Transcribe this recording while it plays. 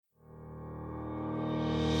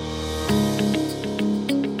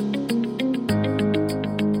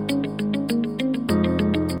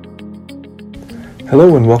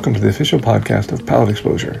Hello and welcome to the official podcast of Palate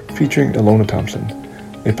Exposure, featuring Ilona Thompson,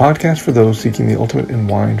 a podcast for those seeking the ultimate in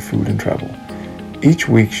wine, food, and travel. Each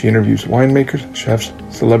week she interviews winemakers, chefs,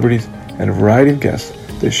 celebrities, and a variety of guests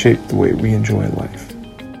that shape the way we enjoy life.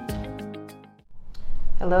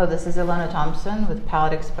 Hello, this is Ilona Thompson with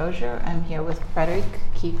Palate Exposure. I'm here with Frederick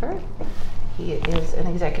Kiefer. He is an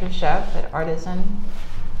executive chef at Artisan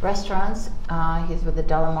Restaurants. He's with the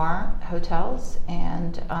Delamar Hotels,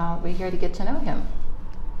 and we're here to get to know him.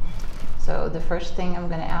 So the first thing I'm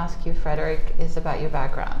going to ask you, Frederick, is about your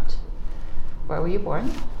background. Where were you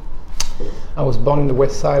born? I was born in the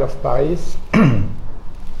west side of Paris, in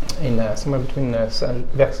somewhere between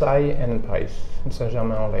Versailles and Paris, in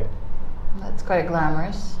Saint-Germain-en-Laye. That's quite a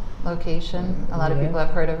glamorous location. A lot of people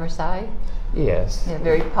have heard of Versailles. Yes. Yeah,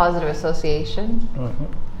 very positive association.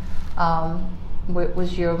 Mm-hmm.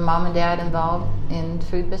 Was your mom and dad involved in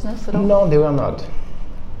food business at all? No, they were not.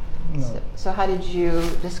 No. So how did you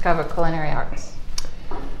discover culinary arts?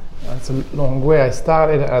 It's a long way. I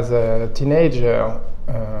started as a teenager,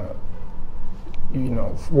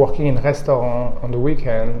 working in restaurant on the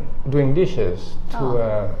weekend, doing dishes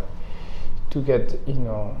to get,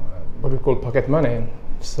 what we call pocket money.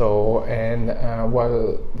 So, and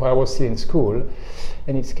while I was still in school,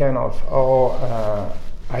 and it's kind of how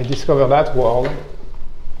I discovered that world.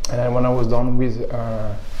 And then when I was done with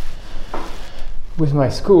my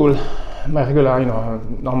school, my regular,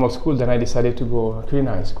 normal school, then I decided to go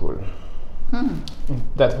culinary school.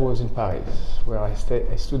 That was in Paris, where I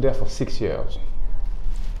stood there for 6 years.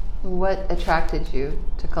 What attracted you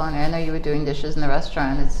to culinary? I know you were doing dishes in the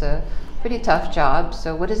restaurant. It's a pretty tough job.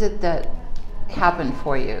 So what is it that happened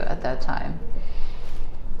for you at that time?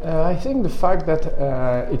 I think the fact that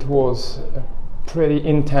it was pretty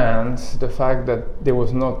intense, the fact that there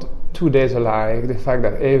was not 2 days alike, the fact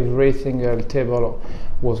that every single table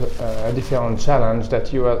was a different challenge,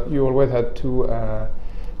 that you always had to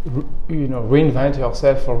reinvent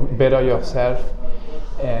yourself or better yourself,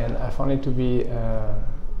 and I found it to be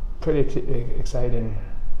pretty exciting.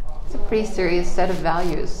 It's a pretty serious set of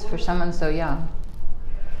values for someone so young.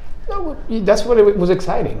 No, that's what it was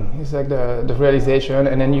exciting. It's like the realization,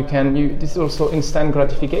 and then this is also instant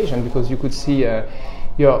gratification, because you could see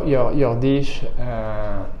your dish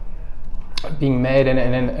being made,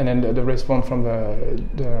 and then the response from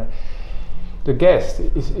the guest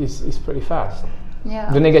is pretty fast. Yeah.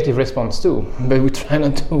 The negative response too, but we try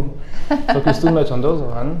not to focus too much on those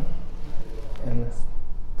ones.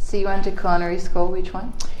 So you went to culinary school, which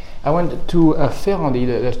one? I went to Ferrandi,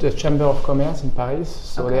 the Chamber of Commerce in Paris.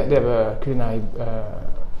 So okay. they have a culinary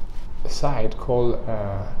site called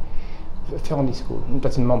Ferrandi School.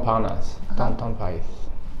 That's in Montparnasse, downtown Paris.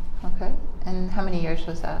 Okay. And how many years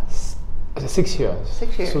was that? 6 years.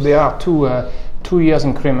 6 years. So there are 2 years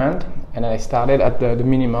increment, and I started at the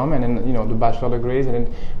minimum, and then the bachelor degrees, and then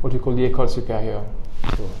what we call the école supérieure.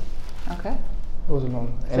 So okay. It was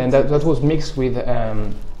long, and then that was mixed with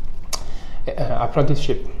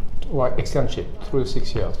apprenticeship or externship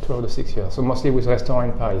throughout the 6 years. So mostly with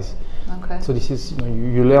restaurant in Paris. Okay. So this is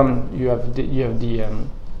you learn, you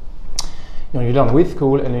learn with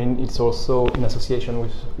school, and then it's also in association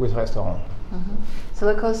with restaurant. Mm-hmm. So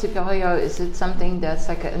l'école supérieure, is it something that's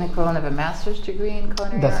like an equivalent of a master's degree in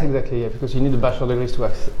culinary That's art? exactly it, because you need a bachelor degree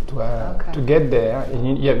to get there.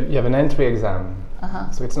 And you have an entry exam,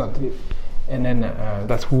 so it's not. And then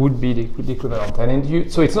that would be the equivalent. And then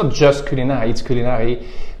so it's not just culinary; it's culinary,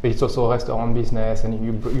 but it's also restaurant business. And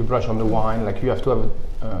you brush on the wine. Like you have to have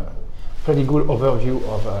a pretty good overview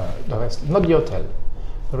of the rest, not the hotel,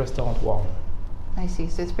 the restaurant world. I see.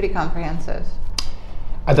 So it's pretty comprehensive.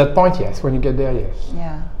 At that point, yes. When you get there, yes.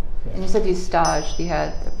 Yeah. Yes. And you said you staged. You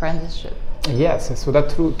had apprenticeship. Yes. So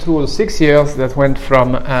that through 6 years, that went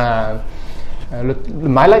from.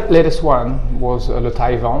 My latest one was Le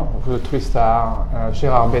Taïwan, the 3-star,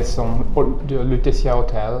 Gérard Besson, the Lutetia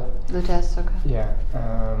Hotel. Lutèce, okay. Yeah,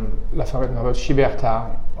 La Favorite Margot,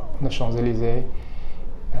 Chiberta, on the Champs-Élysées,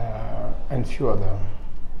 and a few others.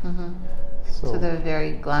 Mm-hmm. So they're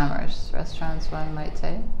very glamorous restaurants, one might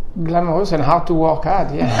say. Glamorous and hard to work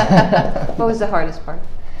at, yeah. What was the hardest part?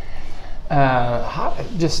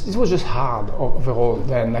 It was just hard overall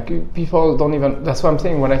then. Like people don't even. That's what I'm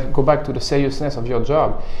saying. When I go back to the seriousness of your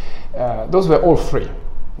job, those were all free.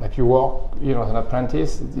 Like you work, as an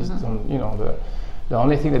apprentice. The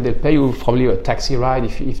only thing that they'll pay you is probably a taxi ride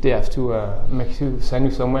if they have to send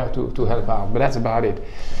you somewhere to help out. But that's about it.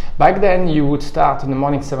 Back then, you would start in the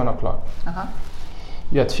morning 7 o'clock.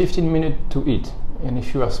 You had 15 minutes to eat, and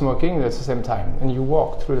if you are smoking, that's the same time. And you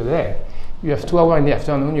walk through the day. You have 2 hours in the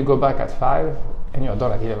afternoon. You go back at 5, and you're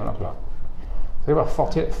done at 11 o'clock. They were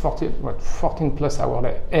 14 plus hours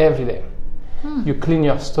day, every day. You clean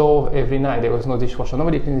your stove every night. There was no dishwasher.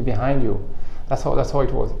 Nobody cleans behind you. That's how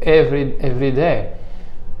it was. Every day.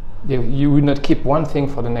 You would not keep one thing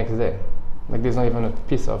for the next day. Like there's not even a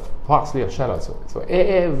piece of parsley or shallot. So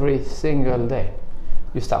every single day,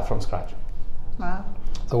 you start from scratch. Wow.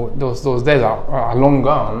 So those days are long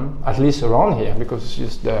gone, at least around here, because it's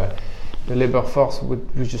just the labor force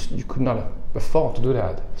you could not afford to do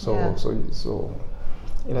that. So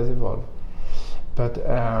it has evolved.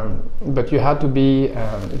 But you had to be.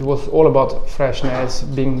 It was all about freshness,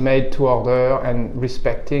 being made to order, and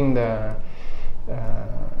respecting the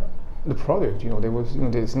product.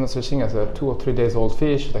 There's no such thing as a 2 or 3 days old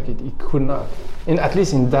fish. Like it could not, at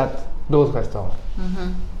least in those restaurants.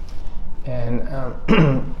 Mm-hmm. And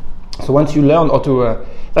so once you learn how to,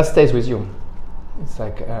 that stays with you. It's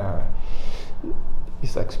like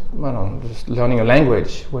just learning a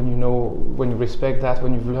language. When you respect that,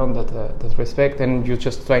 when you've learned that respect, and you're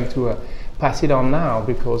just trying to pass it on now,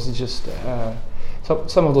 because it's just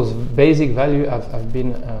some of those basic values have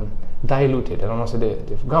been diluted. I don't want to say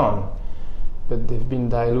they've gone, but they've been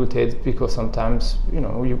diluted because sometimes you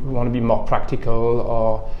want to be more practical,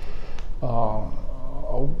 or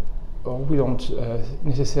we don't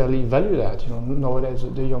necessarily value that. Nowadays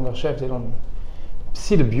the younger chefs, they don't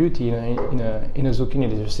see the beauty in a zucchini.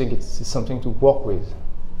 They just think it's something to work with.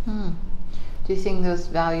 Do you think those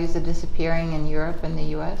values are disappearing in Europe and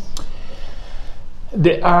the US?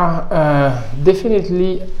 They are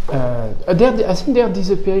definitely. I think they are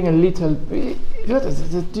disappearing a little.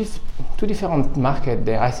 Two different markets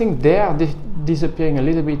there. I think they are disappearing a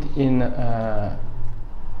little bit in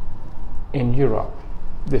Europe,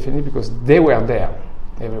 definitely, because they were there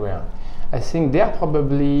everywhere. I think they are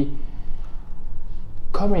probably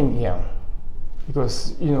coming here,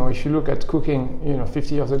 because if you look at cooking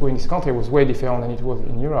 50 years ago in this country, it was way different than it was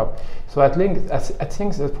in Europe. So I think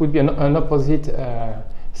that would be an opposite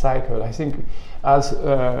cycle. I think as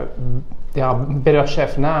there are better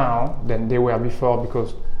chefs now than they were before,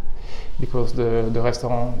 because the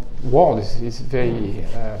restaurant world is very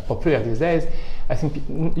popular these days. I think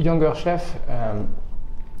younger chefs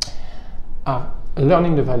are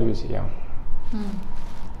learning the values here.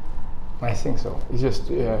 I think so. It's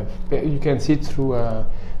just you can see it through.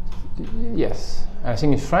 Yes, I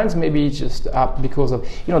think in France maybe it's just up because of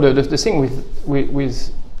the thing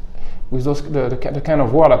with those the kind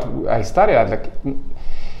of work that I studied at, like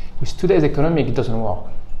with today's economy, it doesn't work.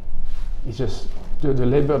 It's just the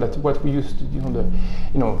labor that what we used to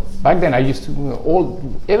back then I used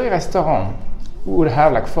to every restaurant would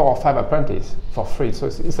have like 4 or 5 apprentices for free. So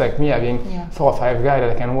it's like me having 4 or 5 guys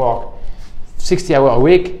that I can work 60 hours a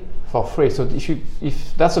week for free. So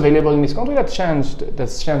if that's available in this country, that's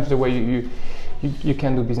changed the way you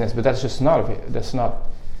can do business. But this is not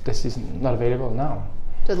available now.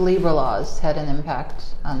 The labor laws had an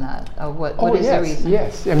impact on that. What is the reason?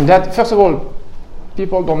 Yes, I mean that. First of all,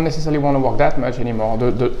 people don't necessarily want to work that much anymore.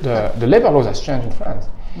 The labor laws has changed in France.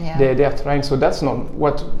 Yeah. They are trying. So that's not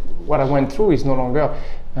what I went through is no longer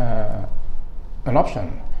an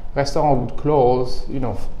option. Restaurant would close,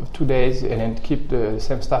 2 days, and then keep the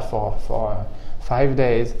same staff for 5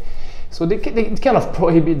 days. So they kind of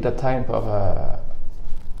prohibit that type of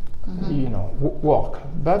work.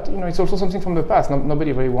 But it's also something from the past.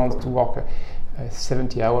 Nobody really wants to work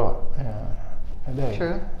 70 hours a day.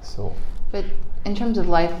 True. So, but in terms of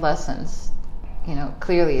life lessons,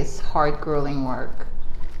 clearly it's hard, grueling work.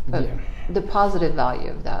 But the positive value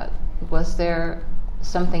of that, was there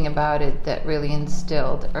something about it that really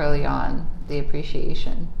instilled early on the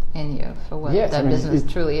appreciation in you for what business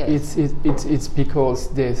truly is? It's because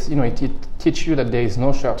there's it teaches you that there is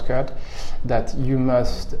no shortcut, that you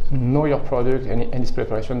must know your product and its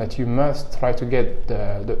preparation, that you must try to get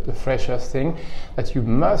the freshest thing, that you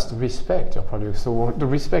must respect your product. So the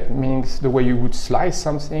respect means the way you would slice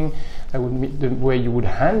something, that would mean the way you would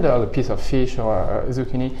handle a piece of fish or a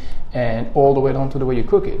zucchini, and all the way down to the way you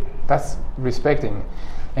cook it. That's respecting.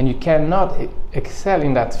 And you cannot excel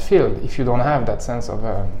in that field if you don't have that sense of.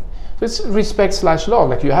 So it's respect/love.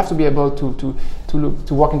 Like you have to be able to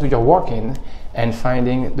walk into your walk-in and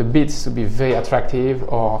finding the bits to be very attractive,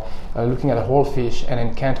 or looking at a whole fish and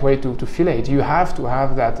then can't wait to fillet it. You have to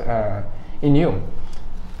have that in you,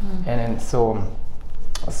 and then so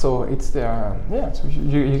it's so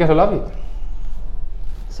you gotta love it.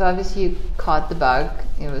 So obviously you caught the bug.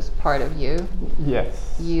 It was part of you.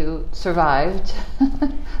 Yes. You survived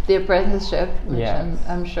the apprenticeship, which yes.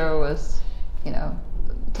 I'm sure was,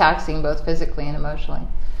 taxing both physically and emotionally.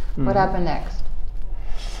 What happened next?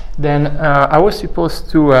 Then I was supposed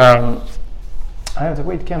to the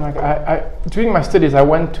way it came, like during my studies, I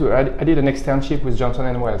did an externship with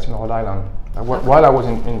Johnson & Wales in Rhode Island. While I was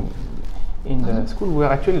in the school, we were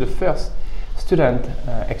actually the first student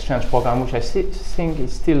exchange program, which I think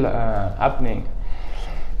is still happening.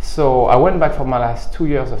 So I went back for my last 2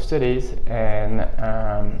 years of studies, and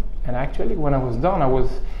actually when I was done,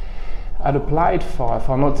 I'd applied for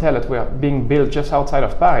an hotel that were being built just outside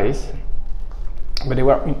of Paris, but they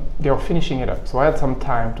were finishing it up. So I had some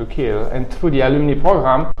time to kill, and through the alumni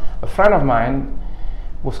program, a friend of mine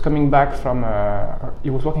was coming back from.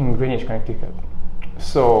 He was working in Greenwich, Connecticut.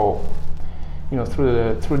 So,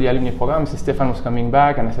 through the alumni program, Stefan was coming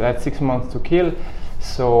back, and I said I had 6 months to kill.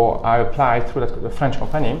 So I applied through the French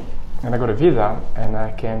company, and I got a visa, and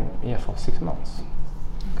I came here for 6 months.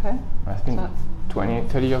 Okay. It's been 20,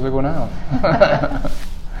 30 years ago now.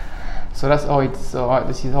 So that's how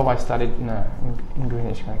this is how I started in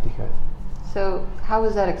Greenwich, Connecticut. So how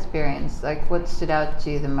was that experience? Like, what stood out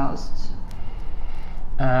to you the most?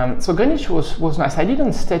 So Greenwich was nice. I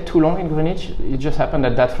didn't stay too long in Greenwich. It just happened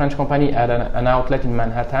that French company had an outlet in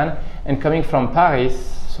Manhattan, and coming from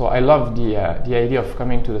Paris, so I loved the idea of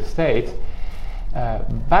coming to the States.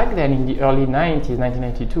 Back then, in the early 90s,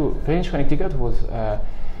 1992, Greenwich, Connecticut was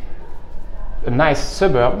a nice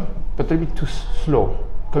suburb, but a little bit too slow,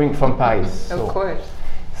 coming from Paris. Of course.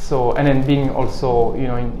 So, and then being also,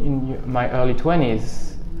 in my early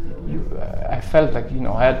 20s, I felt like,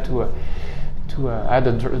 I had I had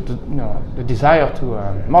the desire to,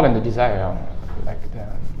 more than the desire,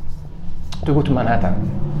 to go to Manhattan.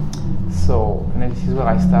 So, and this is where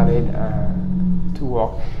I started to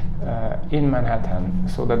work in Manhattan.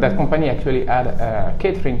 So that company actually had a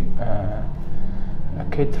catering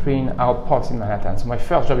outpost in Manhattan. So my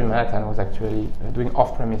first job in Manhattan was actually doing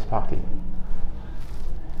off-premise party.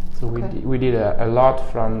 So we did a lot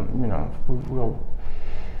from, we were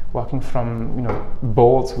working from,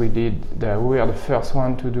 boats. We were the first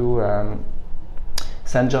one to do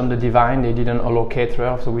St. John the Divine. They did an holo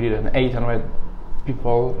caterer, so we did an 800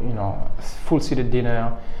 people, full seated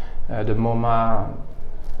dinner. The MoMA,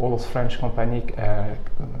 all those French companies,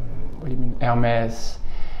 Hermes,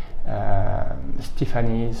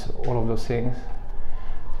 Tiffany's, all of those things.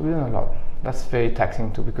 So we did a lot. That's very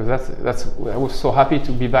taxing too, because that's I was so happy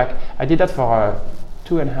to be back. I did that for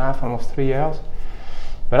 2.5, almost 3 years.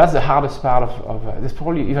 But that's the hardest part of it's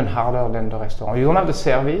probably even harder than the restaurant. You don't have the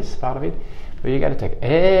service part of it, but you got to take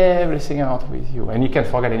everything out with you, and you can't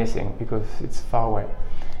forget anything because it's far away.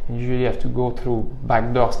 And usually you have to go through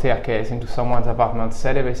back door staircase into someone's apartment,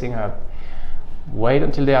 set everything up, wait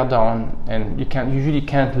until they are done, and you usually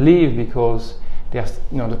can't leave because there's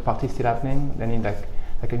the party's still happening. Then in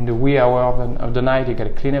like in the wee hour of the night, you got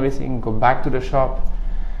to clean everything, go back to the shop.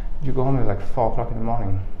 You go home at like 4 o'clock in the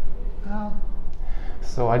morning. Wow.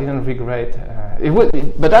 So I didn't regret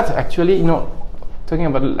it. But that's actually, talking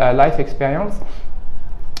about life experience.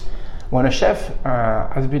 When a chef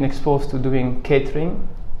has been exposed to doing catering,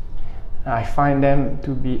 I find them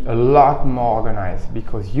to be a lot more organized,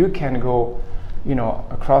 because you can go,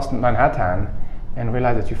 across Manhattan and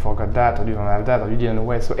realize that you forgot that, or you don't have that, or you didn't know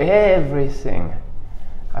where. So everything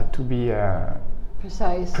had to be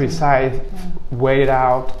precise, weighed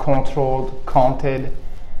out, controlled, counted.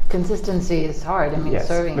 Consistency is hard. I mean, yes,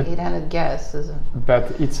 serving 800 guests is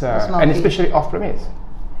but it's and especially off-premise.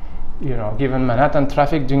 Given Manhattan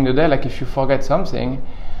traffic during the day, like if you forget something,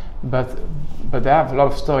 but they have a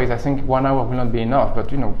lot of stories. I think 1 hour will not be enough.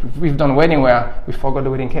 But we've done wedding where we forgot the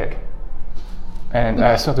wedding cake, and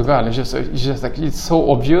I swear to God, it's just like it's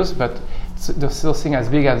so obvious. But something as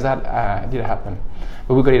big as that did happen.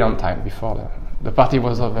 But we got it on time before the party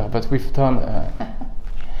was over. But we've done.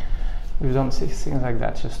 We've done things like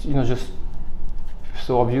that, just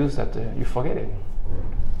so obvious that you forget it.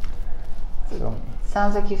 So.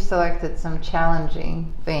 Sounds like you've selected some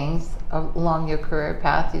challenging things along your career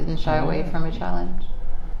path. You didn't shy away from a challenge.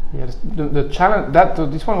 Yeah, the challenge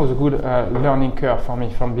this one was a good learning curve for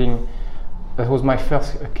me. That was my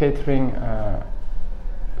first catering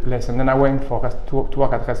lesson. Then I went to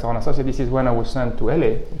work at Restaurant Associates. This is when I was sent to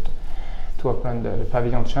LA. To open the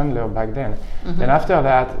Pavilion Chandler back then. Mm-hmm. Then after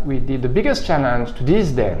that, we did the biggest challenge to this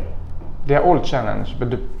day. They're all challenged,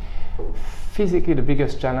 but physically the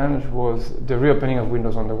biggest challenge was the reopening of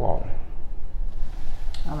Windows on the Wall.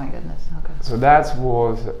 Oh my goodness, okay. So that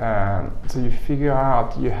was, so you figure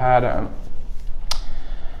out you had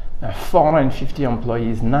 450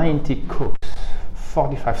 employees, 90 cooks,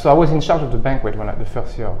 45. So I was in charge of the banquet the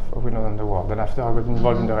first year of Windows on the Wall. Then after I got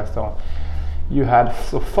involved in the restaurant. You had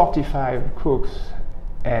 45 cooks,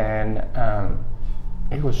 and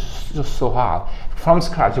it was just so hard. From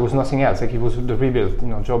scratch, there was nothing else. Like it was the rebuild.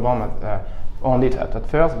 Joe Baum owned it at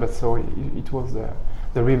first, but so it was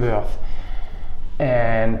the rebirth.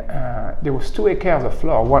 And there was 2 acres of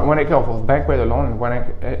floor. One acre was banquet alone, and 1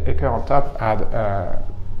 acre on top had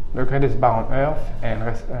the greatest bar on earth and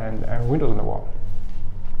windows on the wall.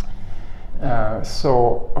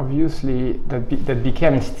 So obviously that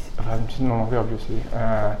became no longer obviously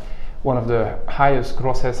one of the highest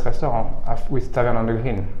grossest restaurants with Tavern on the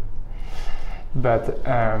Green. But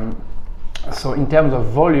so in terms of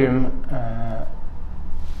volume,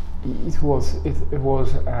 it was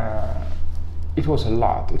a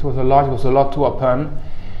lot. It was a lot to open,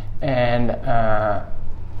 and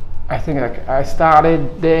I think like I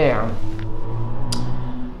started there.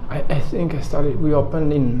 I think we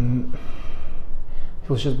opened in. It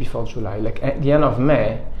was just before July, like at the end of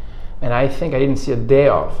May, and I think I didn't see a day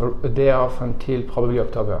off until probably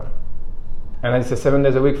October. And then it's 7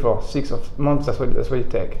 days a week for 6 months. That's what it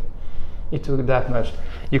takes. It took that much.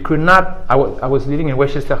 You could not. I was living in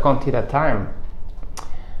Westchester County at that time,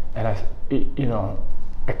 and I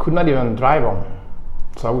could not even drive home.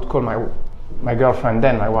 So I would call my girlfriend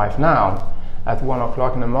then, my wife now, at 1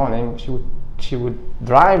 o'clock in the morning. She would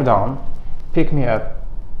drive down, pick me up.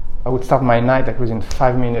 I would start my night like within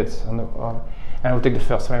 5 minutes, and I would take the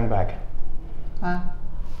first train back. Wow.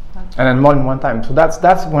 And then more than one time. So that's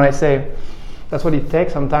when I say that's what it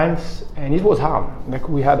takes sometimes, and it was hard. Like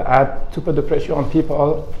we had to put the pressure on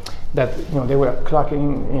people that they were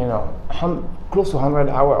clocking close to 100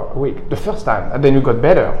 hours a week the first time, and then you got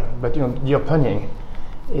better. But the opening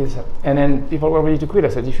is, and then people were ready to quit. I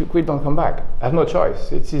said, if you quit, don't come back. I have no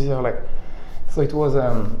choice. It's easier like. So it was.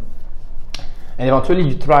 And eventually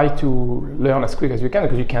you try to learn as quick as you can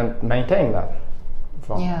because you can't maintain that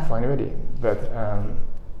for anybody. But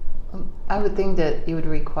I would think that you would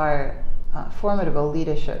require formidable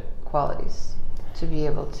leadership qualities to be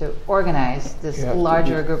able to organize this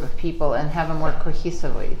larger group of people and have them work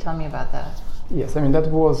cohesively. Tell me about that. Yes, I mean that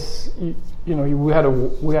was we had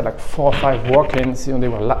like 4 or 5 walk-ins. They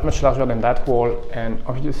were much larger than that wall, and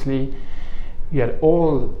obviously. You had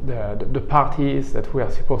all the parties that we are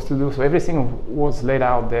supposed to do, so everything was laid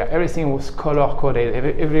out there. Everything was color coded.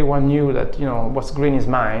 Everyone knew that what's green is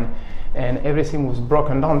mine, and everything was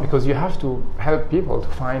broken down because you have to help people to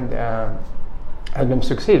help them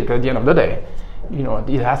succeed. Because at the end of the day,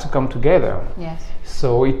 it has to come together. Yes.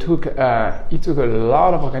 So it took a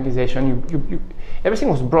lot of organization. Everything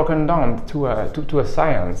was broken down to a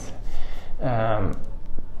science,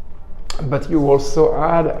 but you also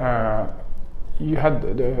had. You had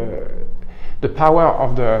the power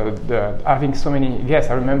of the having so many guests.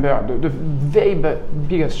 I remember the very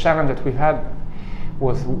biggest challenge that we had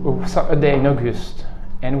was a day in August,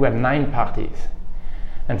 and we had 9 parties.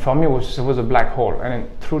 And for me, it was a black hole. And then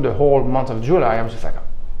through the whole month of July, I was just like,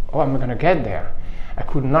 "Oh, I'm gonna get there." I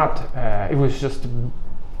could not. It was just, a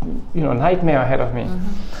nightmare ahead of me.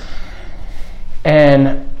 Mm-hmm.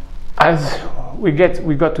 And as we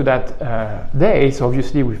got to that day, so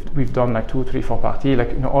obviously we've done like 2, 3, 4 parties,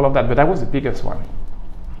 all of that, but that was the biggest one.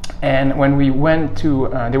 And when we went to,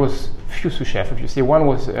 there was few sous chefs. Obviously, one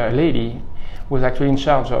was a lady who was actually in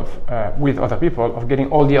charge of, with other people, of getting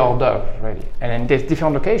all the hors d'oeuvres ready. And then there's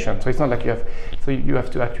different locations, so it's not like you have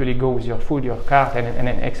to actually go with your food, your cart, and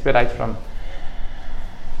then expedite from.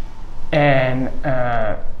 And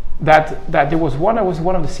that there was one that was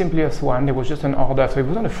one of the simplest one. There was just an order, so it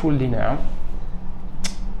wasn't a full dinner.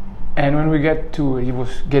 And when we get to, he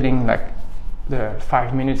was getting like the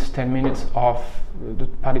 5 minutes, 10 minutes of the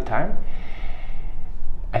party time.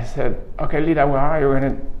 I said, "Okay, Lida, where are you?"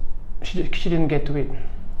 And she didn't get to it.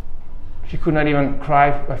 She could not even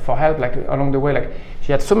cry for help, like along the way. Like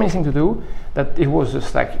she had so many things to do that it was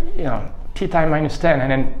just like tea time -10,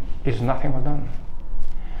 and then nothing was done.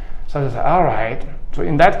 So I was like, all right. So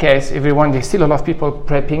in that case, there's still a lot of people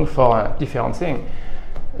prepping for a different thing.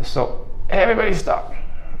 So everybody stopped.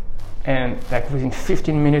 And like within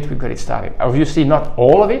 15 minutes, we got it started. Obviously not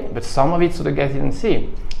all of it, but some of it so the guys didn't see.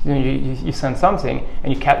 You send something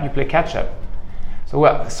and you play catch up.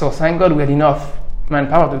 So thank God we had enough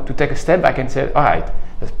manpower to take a step back and say, all right,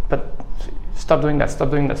 but stop doing that,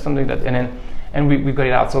 and we got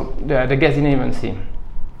it out. So the guys didn't even see.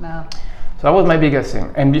 Wow. So that was my biggest thing.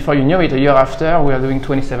 And before you knew it, a year after, we were doing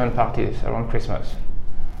 27 parties around Christmas.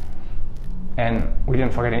 And we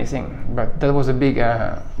didn't forget anything. But that was the big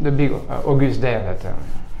August day.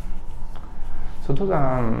 So those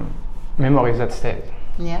are memories that stayed.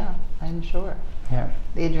 Yeah, I'm sure. Yeah.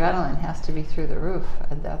 The adrenaline has to be through the roof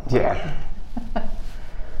at that point. Yeah.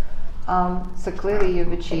 So clearly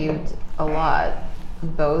you've achieved a lot,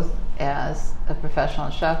 both as a professional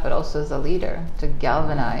chef, but also as a leader, to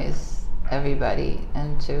galvanize everybody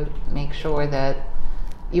and to make sure that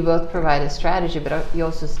you both provide a strategy, but you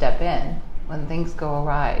also step in when things go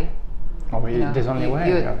awry. There's only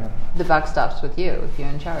way. The buck stops with you if you're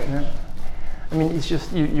in charge. Yeah. I mean, it's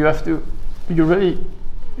just you have to.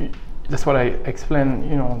 That's what I explain.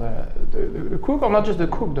 The cook, or not just the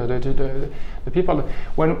cook, the people.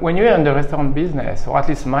 When you're in the restaurant business, or at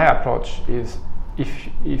least my approach is, if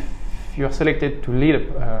you're selected to lead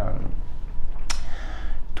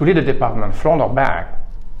a department, front or back,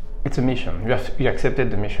 it's a mission. You accepted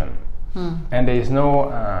the mission, and there is no.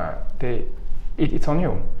 It's on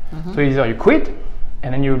you. Mm-hmm. So either you quit,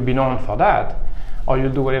 and then you'll be known for that, or you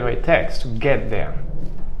do whatever it takes to get there.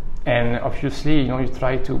 And obviously, you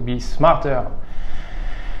try to be smarter,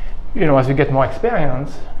 as you get more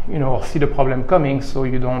experience, or see the problem coming, so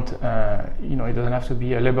you don't, it doesn't have to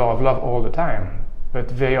be a labor of love all the time.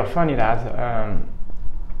 But very often the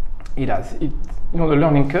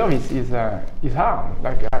learning curve is hard.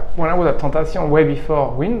 Like when I was at Tentation, way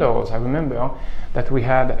before Windows, I remember that we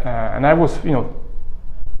had, and I was,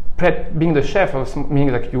 being the chef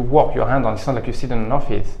means like you work your hand on. It's not like you sit in an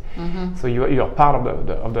office. Mm-hmm. So you're part of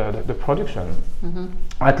the production. Mm-hmm.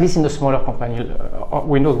 At least in the smaller company,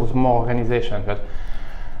 Windows was more organization,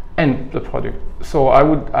 and the product. So I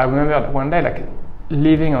remember one day, like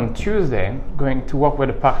leaving on Tuesday, going to work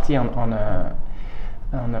with a party on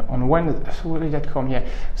Wednesday. So where did that come here?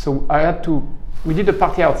 So we did the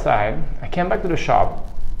party outside. I came back to the shop.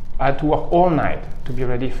 I had to work all night to be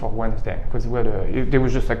ready for Wednesday because there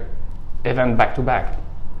was just like event back to back,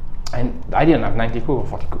 and I didn't have 90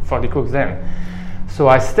 cooks or 40 cooks then. So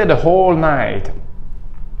I stayed the whole night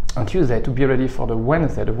on Tuesday to be ready for the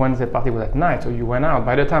Wednesday. The Wednesday party was at night, so you went out.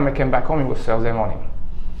 By the time I came back home, it was Thursday morning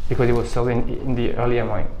because it was Thursday in the early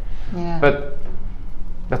morning. Yeah. But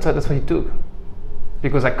that's what it took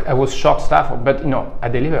because I was short staffed, but I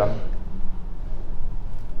delivered.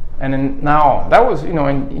 And then now that was in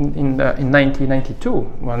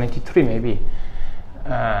 1992, well 93 maybe.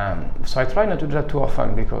 So I try not to do that too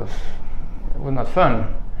often because it was not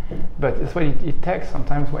fun. But that's what it takes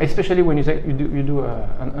sometimes, especially when you do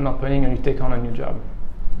an opening and you take on a new job.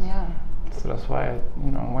 Yeah. So that's why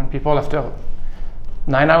when people after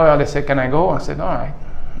 9 hours they say, "Can I go?" I said, "All right.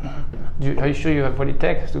 Are you sure you have what it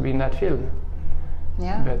takes to be in that field?"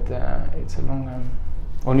 Yeah. But it's a long.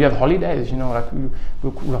 When you have holidays, like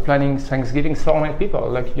we're planning Thanksgiving, so many people.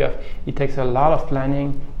 Like it takes a lot of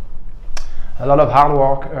planning, a lot of hard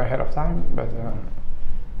work ahead of time. But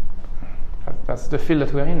that's the field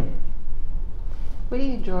that we're in. Where do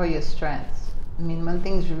you draw your strengths? I mean, when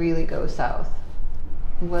things really go south,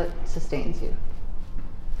 what sustains you?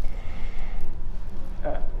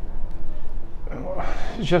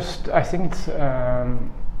 I think it's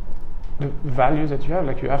the values that you have.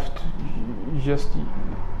 Like you have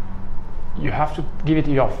to give it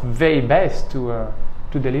your very best to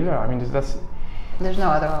deliver. I mean, there's no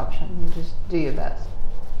other option. You just do your best.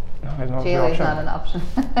 No, there's no Jail other option. is not an option.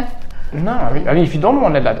 No, I mean, if you don't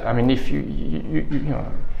want that, I mean, if you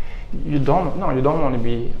don't want to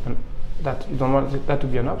be that, you don't want that to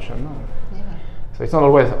be an option. No. Yeah. So it's not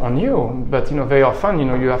always on you, but very often,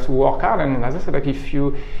 you have to work hard. And as I said, like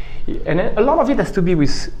and a lot of it has to be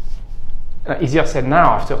with. Easier said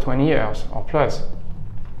now after 20 years or plus,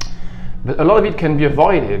 but a lot of it can be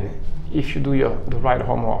avoided if you do the right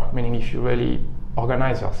homework, meaning if you really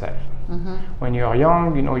organize yourself. Mm-hmm. When you're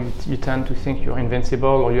young, you tend to think you're invincible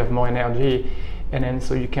or you have more energy, and then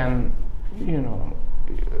so you can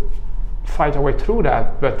fight your way through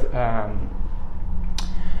that, but a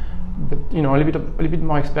little bit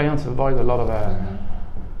more experience avoids a lot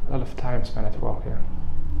of time spent at work.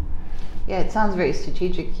 Yeah, it sounds very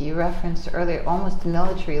strategic. You referenced earlier almost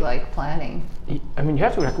military-like planning. I mean, you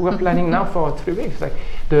have to. We're planning now for 3 weeks. Like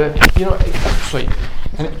and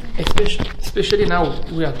especially now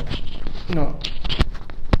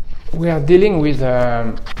we are dealing with,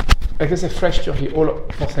 like I say, fresh turkey all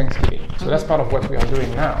for Thanksgiving. So that's part of what we are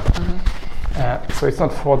doing now. Mm-hmm. So it's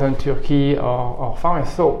not frozen turkey or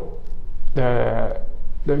farmers. So the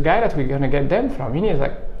guy that we're gonna get them from, he needs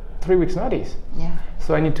like 3 weeks notice. Yeah.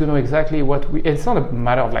 So I need to know exactly it's not a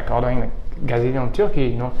matter of like ordering like gazillion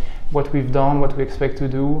turkey, what we've done, what we expect to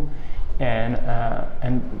do, and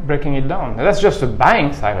breaking it down. And that's just the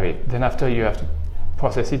buying side of it. Then after you have to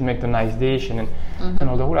process it, make the nice dish, and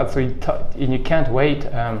all the whole lot. So you can't wait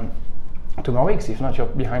 2 more weeks, if not you're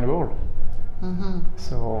behind the ball. Mm-hmm.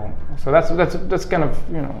 So that's kind of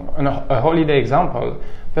a holiday example,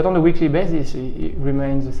 but on a weekly basis it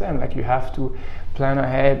remains the same. Like you have to plan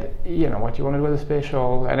ahead, what you want to do as a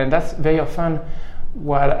special, and then that's very often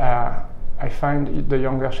what I find the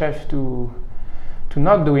younger chefs to to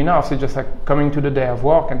not do enough is just like coming to the day of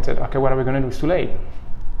work and said, okay, what are we going to do? It's too late.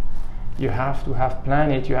 You have to have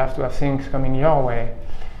planned it. You have to have things coming your way.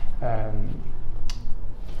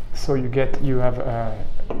 So you have a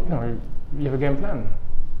game plan.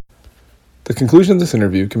 The conclusion of this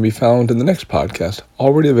interview can be found in the next podcast,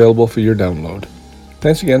 already available for your download.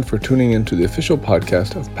 Thanks again for tuning in to the official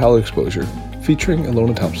podcast of Palate Exposure, featuring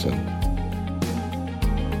Ilona Thompson.